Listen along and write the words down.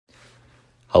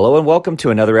Hello and welcome to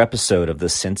another episode of the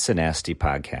CinciNasty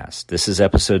podcast. This is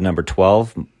episode number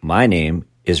 12. My name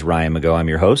is Ryan Mago. I'm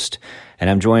your host, and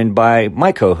I'm joined by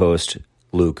my co-host,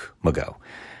 Luke Mago.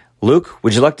 Luke,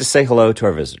 would you like to say hello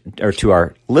to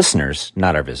our listeners,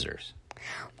 not our visitors?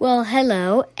 Well,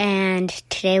 hello, and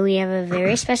today we have a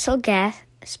very special guest.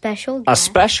 A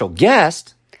special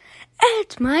guest?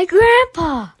 It's my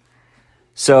grandpa.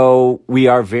 So we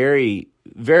are very,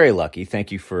 very lucky.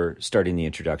 Thank you for starting the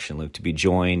introduction, Luke, to be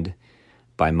joined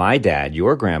by my dad,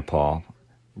 your grandpa,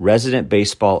 resident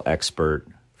baseball expert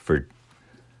for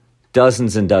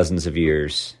dozens and dozens of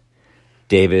years,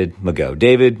 David Mago.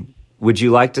 David, would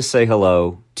you like to say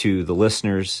hello to the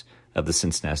listeners of the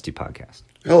CinciNasty podcast?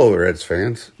 Hello, Reds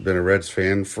fans. Been a Reds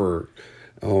fan for,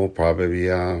 probably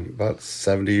about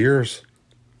 70 years.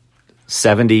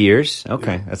 70 years?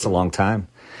 Okay, yeah. That's a long time.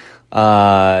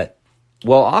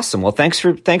 Well, awesome. Well, thanks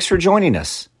for joining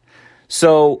us.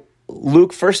 So,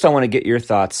 Luke, first I want to get your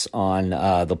thoughts on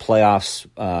the playoffs.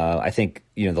 I think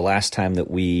the last time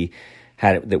that we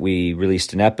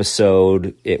released an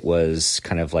episode, it was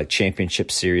kind of like championship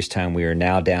series time. We are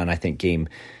now down. I think Game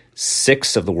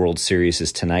 6 of the World Series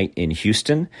is tonight in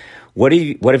Houston. What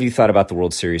have you thought about the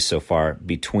World Series so far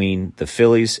between the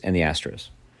Phillies and the Astros?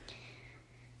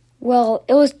 Well,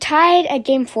 it was tied at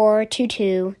Game 4,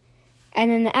 2-2, and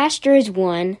then the Astros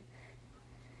won.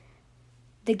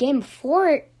 The game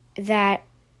before that,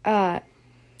 the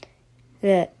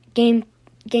game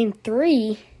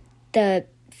 3, the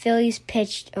Phillies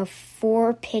pitched a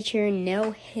 4-pitcher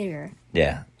no-hitter.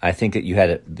 Yeah, I think that you had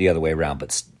it the other way around,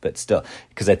 but still,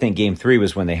 because I think Game 3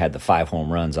 was when they had the 5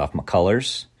 home runs off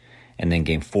McCullers, and then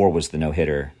Game 4 was the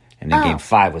no-hitter, and then Game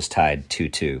 5 was tied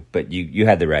 2-2. But you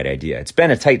had the right idea. It's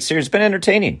been a tight series. It's been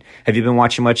entertaining. Have you been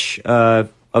watching much of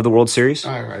the World Series?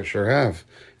 I sure have,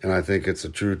 and I think it's a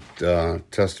true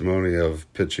testimony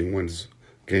of pitching wins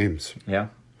games. Yeah,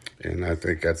 and I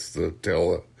think that's the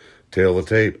tail of the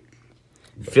tape.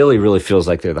 Philly really feels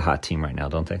like they're the hot team right now,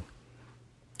 don't they?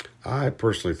 I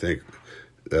personally think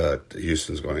that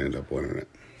Houston's going to end up winning it.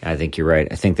 I think you're right.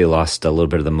 I think they lost a little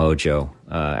bit of the mojo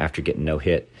after getting no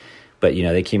hit. But,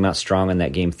 they came out strong in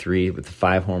that Game 3 with the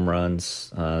 5 home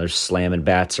runs. They're slamming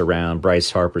bats around. Bryce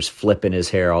Harper's flipping his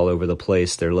hair all over the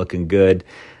place. They're looking good.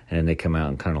 And then they come out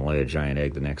and kind of lay a giant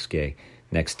egg the next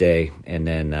day. And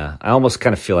then I almost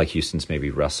kind of feel like Houston's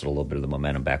maybe wrestled a little bit of the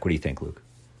momentum back. What do you think, Luke?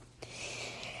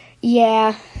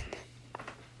 Yeah.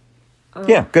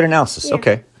 Yeah, good analysis. Yeah.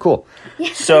 Okay, cool.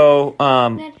 Yeah. So,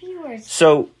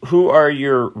 so who are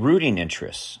your rooting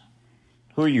interests?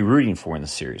 Who are you rooting for in the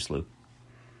series, Luke?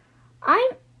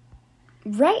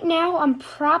 Right now, I'm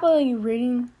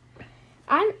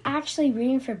actually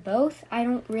rooting for both. I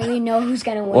don't really know who's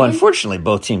going to win. Well, unfortunately,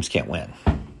 both teams can't win.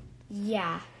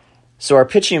 Yeah. So our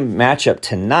pitching matchup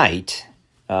tonight,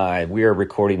 we are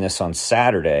recording this on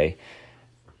Saturday.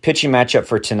 Pitching matchup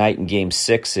for tonight in Game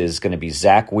 6 is going to be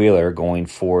Zach Wheeler going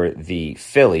for the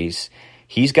Phillies.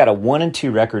 He's got a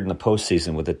 1-2 record in the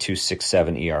postseason with a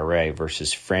 2.67 ERA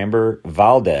versus Framber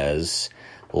Valdez,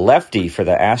 lefty for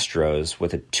the Astros,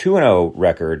 with a 2-0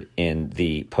 record in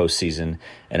the postseason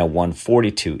and a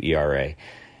 1.42 ERA.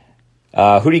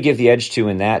 Who do you give the edge to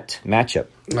in that matchup?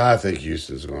 I think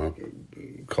Houston's going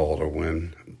to call it a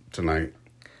win tonight.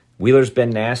 Wheeler's been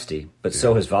nasty, but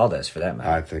so has Valdez for that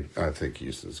matter. I think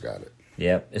Houston's got it.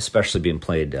 Yep, especially being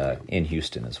played in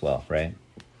Houston as well, right?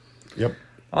 Yep.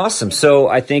 Awesome. So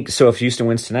I think if Houston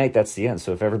wins tonight, that's the end.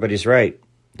 So if everybody's right,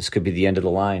 this could be the end of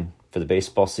the line for the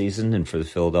baseball season and for the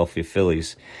Philadelphia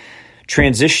Phillies.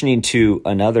 Transitioning to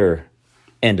another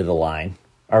end of the line.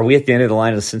 Are we at the end of the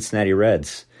line of the Cincinnati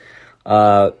Reds?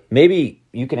 Maybe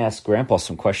you can ask Grandpa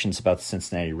some questions about the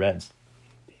Cincinnati Reds.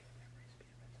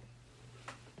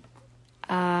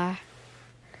 Well,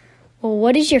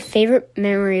 what is your favorite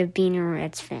memory of being a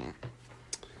Reds fan?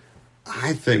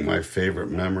 I think my favorite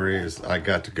memory is I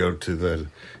got to go to the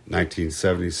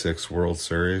 1976 World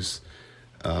Series.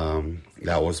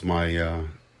 That was my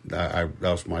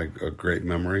great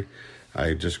memory.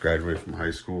 I just graduated from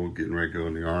high school, getting ready to go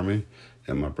in the Army,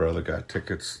 and my brother got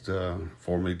tickets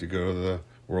for me to go to the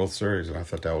World Series, and I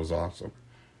thought that was awesome.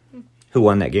 Who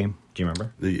won that game? Do you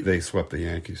remember? They swept the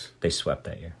Yankees. They swept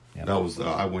that year. Yep. That was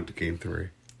I went to Game 3.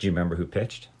 Do you remember who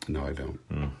pitched? No, I don't.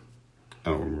 I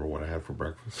don't remember what I had for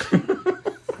breakfast.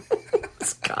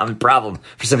 It's a common problem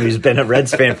for somebody who's been a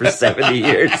Reds fan for 70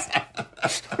 years.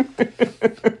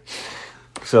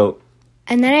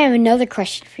 And then I have another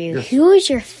question for you. Yes. Who is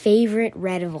your favorite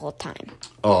Red of all time?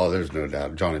 Oh, there's no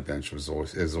doubt. Johnny Bench has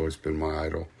always been my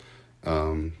idol.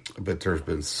 But there's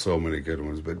been so many good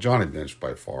ones. But Johnny Bench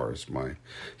by far is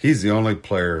he's the only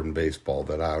player in baseball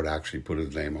that I would actually put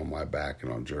his name on my back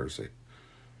and on jersey.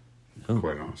 Ooh,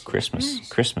 quite honestly.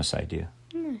 Christmas idea.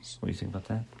 Nice. What do you think about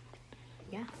that?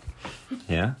 Yeah.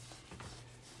 Yeah?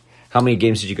 How many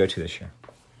games did you go to this year?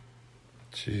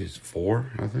 Jeez,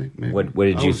 4, I think, maybe. What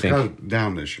did you think? I was kind of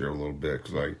down this year a little bit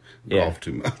because I golf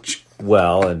too much.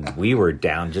 Well, and we were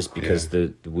down just because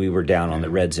we were down on the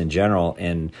Reds in general.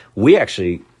 And we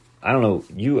actually, I don't know,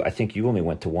 I think you only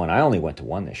went to one. I only went to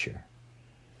one this year.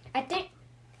 I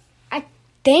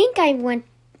think I went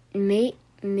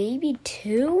maybe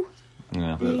 2.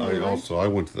 Yeah. But I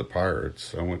went to the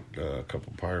Pirates. I went to a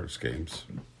couple Pirates games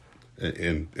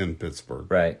in Pittsburgh.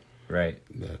 Right.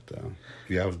 But,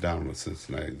 I was down with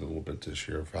Cincinnati a little bit this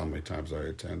year of how many times I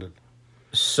attended.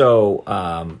 So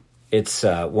it's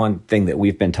one thing that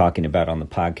we've been talking about on the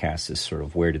podcast is sort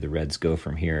of where do the Reds go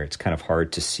from here? It's kind of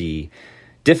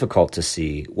difficult to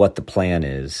see what the plan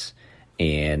is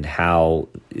and how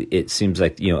it seems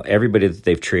like, everybody that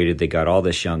they've traded, they got all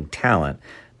this young talent,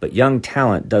 but young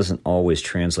talent doesn't always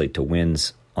translate to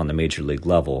wins on the major league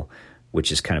level, which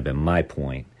has kind of been my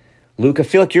point. Luke, I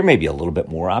feel like you're maybe a little bit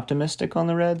more optimistic on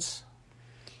the Reds.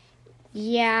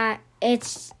 Yeah,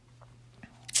 it's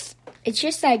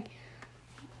just like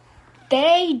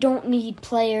they don't need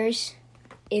players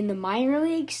in the minor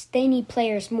leagues. They need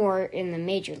players more in the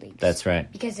major leagues. That's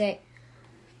right. Because I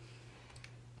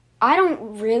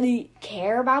don't really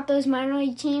care about those minor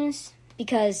league teams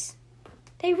because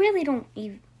they really don't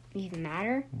even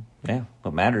matter. Yeah,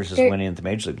 what matters is winning at the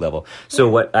major league level. So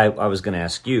what I was going to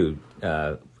ask you,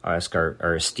 ask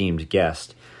our esteemed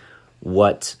guest,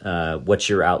 what's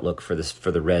your outlook for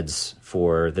the Reds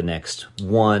for the next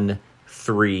 1,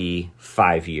 3,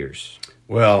 5 years?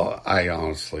 Well, I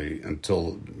honestly,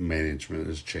 until management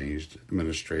has changed,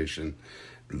 administration,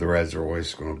 the Reds are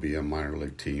always going to be a minor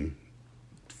league team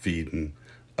feeding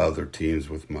other teams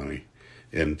with money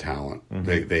and talent.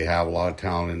 Mm-hmm. They have a lot of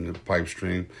talent in the pipe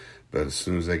stream, but as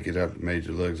soon as they get up to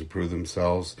major leagues and prove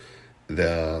themselves,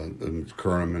 the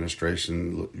current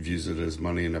administration views it as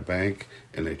money in the bank,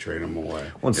 and they trade them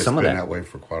away. Well, it's been that way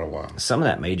for quite a while. Some of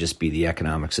that may just be the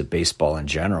economics of baseball in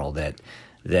general.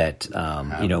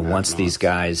 Once these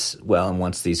guys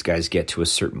get to a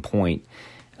certain point,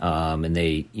 and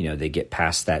they get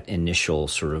past that initial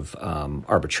sort of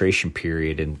arbitration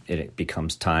period, and it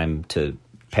becomes time to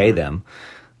pay them.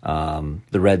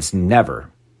 The Reds never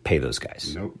pay those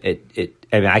guys. Nope.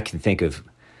 I can think of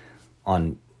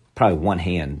on probably one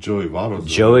hand. Joey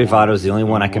Votto's the only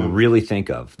one I can really think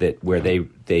of where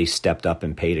they stepped up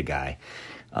and paid a guy.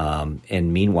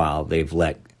 And meanwhile, they've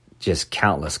let just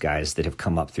countless guys that have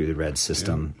come up through the Red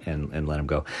system and let them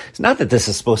go. It's not that this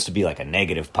is supposed to be like a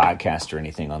negative podcast or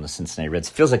anything on the Cincinnati Reds.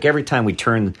 It feels like every time we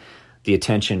turn the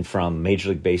attention from Major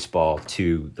League Baseball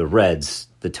to the Reds,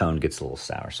 the tone gets a little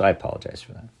sour. So I apologize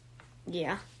for that.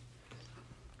 Yeah.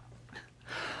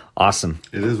 Awesome.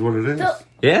 It is what it is.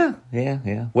 Yeah.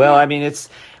 Well, I mean, it's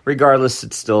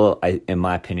still, in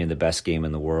my opinion, the best game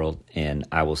in the world, and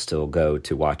I will still go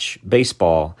to watch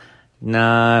baseball.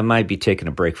 Nah, I might be taking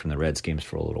a break from the Reds games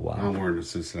for a little while. I'm wearing a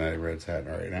Cincinnati Reds hat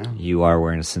right now. You are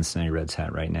wearing a Cincinnati Reds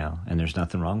hat right now, and there's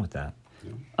nothing wrong with that.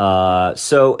 Yeah.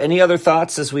 So any other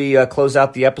thoughts as we close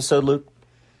out the episode, Luke?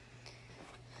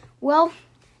 Well,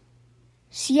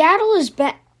 Seattle's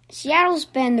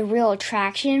been the real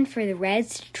attraction for the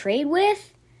Reds to trade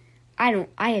with. I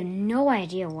have no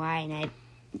idea why, and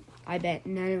I bet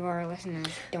none of our listeners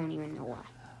don't even know why.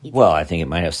 Well, I think it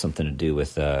might have something to do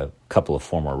with a couple of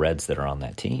former Reds that are on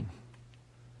that team.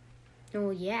 Oh,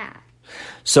 yeah.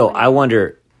 So I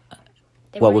wonder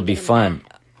what would be fun.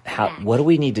 What do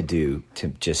we need to do to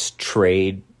just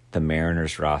trade the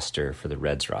Mariners roster for the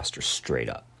Reds roster straight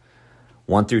up?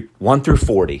 1 through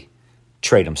 40,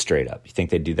 trade them straight up. You think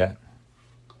they'd do that?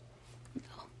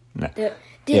 No. I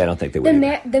don't think they would.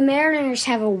 The Mariners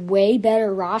have a way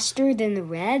better roster than the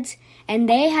Reds, and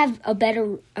they have a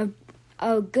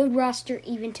good roster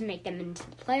even to make them into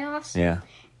the playoffs. Yeah.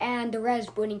 And the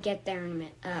Reds wouldn't get there in a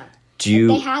minute.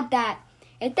 If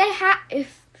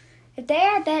they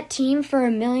had that team for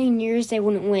a million years, they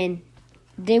wouldn't win.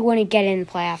 They wouldn't get in the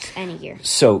playoffs any year.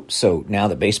 So now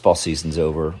that baseball season's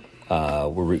over,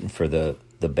 we're rooting for the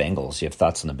Bengals. You have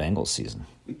thoughts on the Bengals season?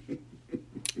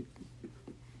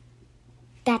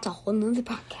 That's a whole nother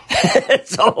podcast.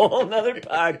 It's a whole nother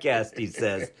podcast, he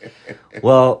says.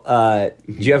 Well,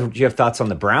 do you have thoughts on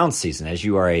the Browns season? As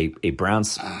you are a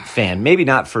Browns fan, maybe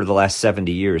not for the last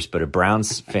 70 years, but a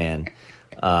Browns fan,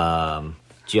 do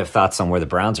you have thoughts on where the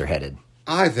Browns are headed?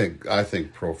 I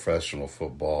think professional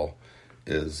football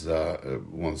is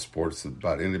one of the sports that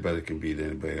about anybody can beat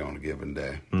anybody on a given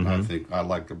day. Mm-hmm. I think I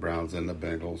like the Browns and the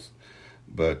Bengals,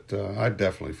 but I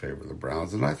definitely favor the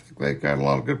Browns, and I think they got a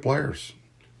lot of good players.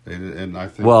 And I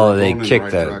think they going in kick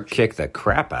right the direction. kick the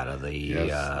crap out of the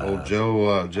Yes. Old Joe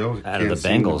out can't of the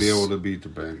seem Bengals. to be able to beat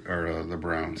the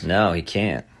Browns. No, he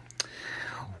can't.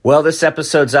 Well, this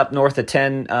episode's up north of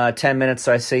 10 minutes,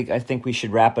 so I think we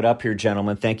should wrap it up here,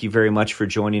 gentlemen. Thank you very much for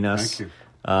joining us. Thank you.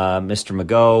 Mr.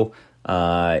 Mago.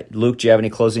 Luke, do you have any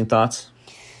closing thoughts?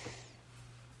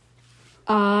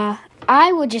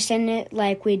 I would just end it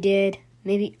like we did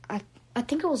maybe, I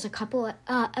think it was a couple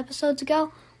episodes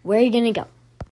ago. Where are you going to go?